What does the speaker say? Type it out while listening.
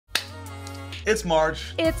It's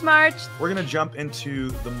March. It's March. We're going to jump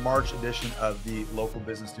into the March edition of the Local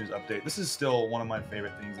Business News Update. This is still one of my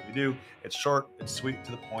favorite things that we do. It's short, it's sweet,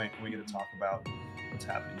 to the point. We get to talk about what's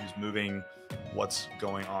happening, who's moving, what's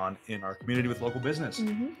going on in our community with local business.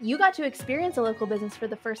 You got to experience a local business for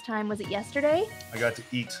the first time. Was it yesterday? I got to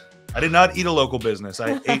eat. I did not eat a local business.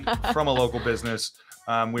 I ate from a local business.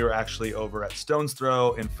 We were actually over at Stone's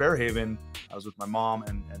Throw in Fairhaven. I was with my mom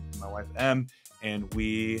and my wife, Em, and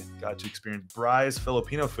we got to experience Bry's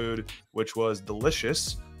Filipino food, which was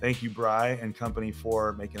delicious. Thank you, Bry and company,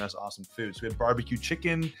 for making us awesome food. So we had barbecue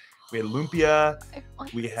chicken, we had lumpia,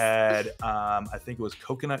 we had, I think it was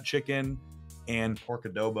coconut chicken and pork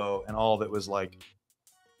adobo, and all of it was like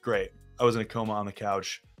great. I was in a coma on the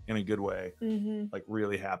couch in a good way, like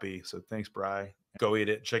really happy. So thanks, Bry. Go eat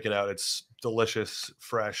it. Check it out. It's delicious,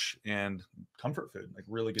 fresh, and comfort food. Like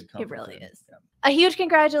really good comfort food. It really is. Yeah. A huge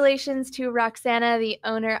congratulations to Roxana, the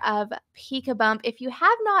owner of Pika Bump. If you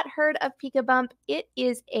have not heard of Pika Bump, it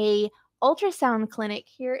is a ultrasound clinic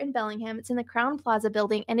here in Bellingham. It's in the Crown Plaza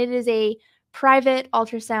building, and it is a private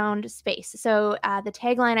ultrasound space. So the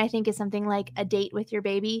tagline, I think, is something like a date with your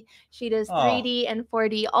baby. She does 3D and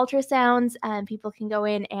 4D ultrasounds, and people can go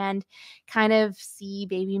in and kind of see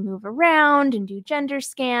baby move around and do gender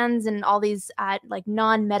scans and all these like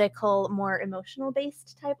non-medical, more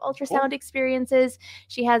emotional-based type ultrasound experiences.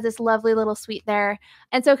 She has this lovely little suite there.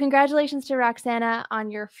 And so congratulations to Roxana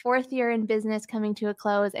on your 4th year in business coming to a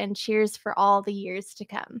close, and cheers for all the years to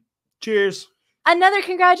come. Cheers. Another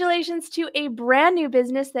congratulations to a brand new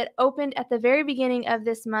business that opened at the very beginning of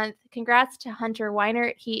this month. Congrats to Hunter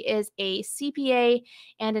Weiner. He is a CPA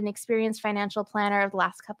and an experienced financial planner of the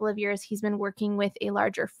last couple of years. He's been working with a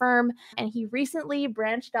larger firm, and he recently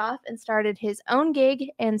branched off and started his own gig.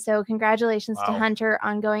 And so congratulations to Hunter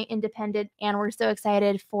on going independent. And we're so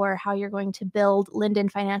excited for how you're going to build Linden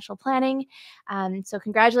Financial Planning. So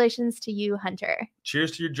congratulations to you, Hunter.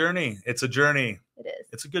 Cheers to your journey. It's a journey. It is.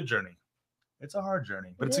 It's a good journey. It's a hard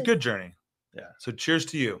journey, but it's a good journey. Yeah. So cheers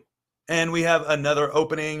to you. And we have another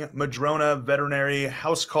opening, Madrona Veterinary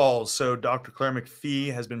House Calls. So Dr. Claire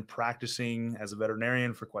McPhee has been practicing as a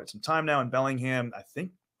veterinarian for quite some time now in Bellingham, I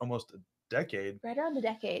think almost a decade. Right around the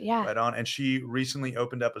decade, yeah. Right on. And she recently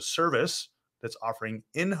opened up a service that's offering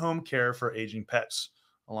in-home care for aging pets,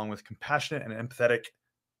 along with compassionate and empathetic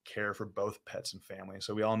care for both pets and families.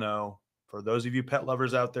 So we all know, for those of you pet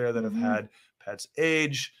lovers out there that have had pets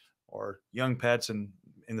age, or young pets, and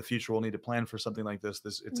in the future we'll need to plan for something like this.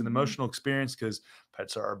 It's an emotional experience because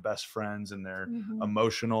pets are our best friends, and they're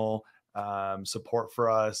emotional support for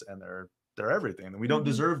us, and they're everything. And we don't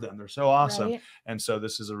deserve them. They're so awesome. Right. And so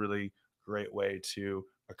this is a really great way to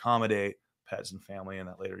accommodate pets and family in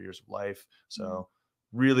that later years of life. So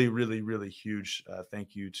really, really, really huge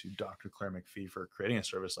thank you to Dr. Claire McPhee for creating a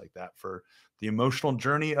service like that for the emotional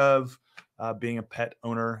journey of being a pet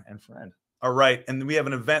owner and friend. All right. And we have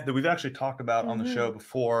an event that we've actually talked about on the show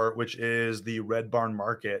before, which is the Red Barn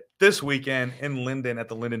Market this weekend in Linden at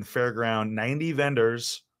the Linden Fairground. 90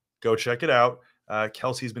 vendors. Go check it out.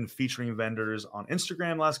 Kelsey's been featuring vendors on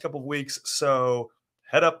Instagram last couple of weeks. So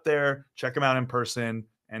head up there, check them out in person,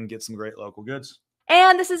 and get some great local goods.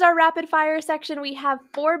 And this is our rapid fire section. We have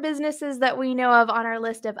 4 businesses that we know of on our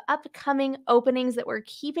list of upcoming openings that we're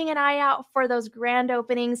keeping an eye out for those grand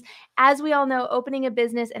openings. As we all know, opening a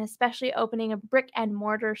business, and especially opening a brick and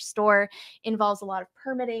mortar store, involves a lot of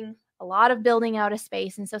permitting, a lot of building out a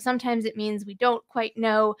space. And so sometimes it means we don't quite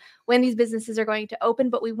know when these businesses are going to open,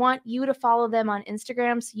 but we want you to follow them on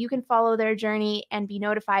Instagram so you can follow their journey and be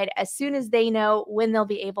notified as soon as they know when they'll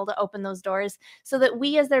be able to open those doors, so that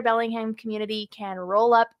we as their Bellingham community can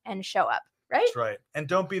roll up and show up, right? That's right. And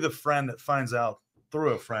don't be the friend that finds out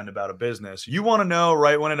through a friend about a business. You want to know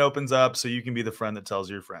right when it opens up so you can be the friend that tells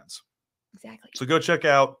your friends. Exactly. So go check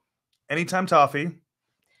out Anytime Toffee,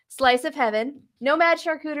 Slice of Heaven, Nomad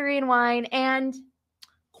Charcuterie and Wine, and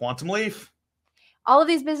Quantum Leaf. All of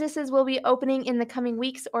these businesses will be opening in the coming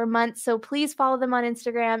weeks or months, so please follow them on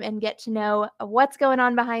Instagram and get to know what's going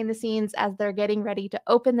on behind the scenes as they're getting ready to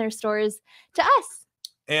open their stores to us.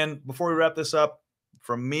 And before we wrap this up,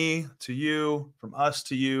 from me to you, from us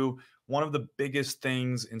to you, one of the biggest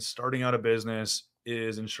things in starting out a business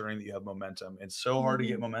is ensuring that you have momentum. It's so hard to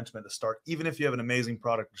get momentum at the start, even if you have an amazing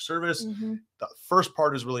product or service. The first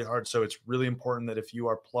part is really hard. So it's really important that if you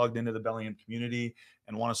are plugged into the Bellingham community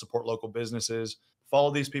and want to support local businesses,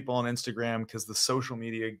 follow these people on Instagram, because the social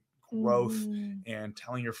media growth and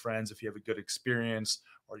telling your friends if you have a good experience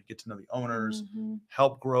or you get to know the owners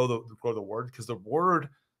help grow the word, because the word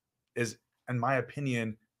is, in my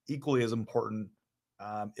opinion, equally as important,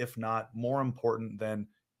 if not more important, than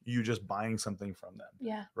you just buying something from them.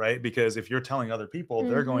 Yeah. Right. Because if you're telling other people,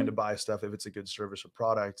 they're going to buy stuff if it's a good service or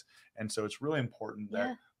product. And so it's really important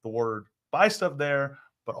that the word buy stuff there,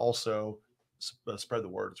 but also spread the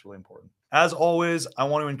word. It's really important. As always, I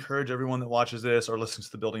want to encourage everyone that watches this or listens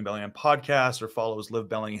to the Building Bellingham podcast or follows Live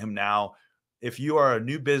Bellingham Now. If you are a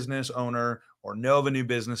new business owner or know of a new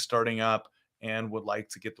business starting up and would like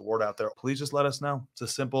to get the word out there, please just let us know. It's a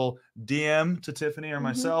simple DM to Tiffany or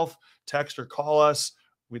myself, text or call us.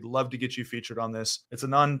 We'd love to get you featured on this. It's a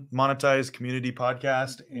non-monetized community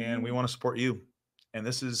podcast, and we want to support you. And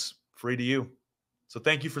this is free to you. So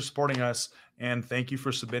thank you for supporting us, and thank you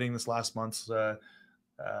for submitting this last month's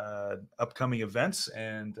upcoming events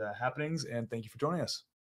and happenings, and thank you for joining us.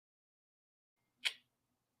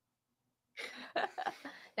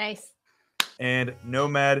 Nice. And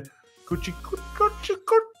Nomad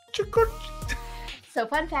So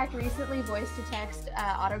fun fact, recently voice to text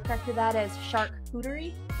autocorrected that as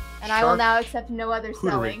charcuterie, and I will now accept no other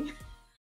spelling.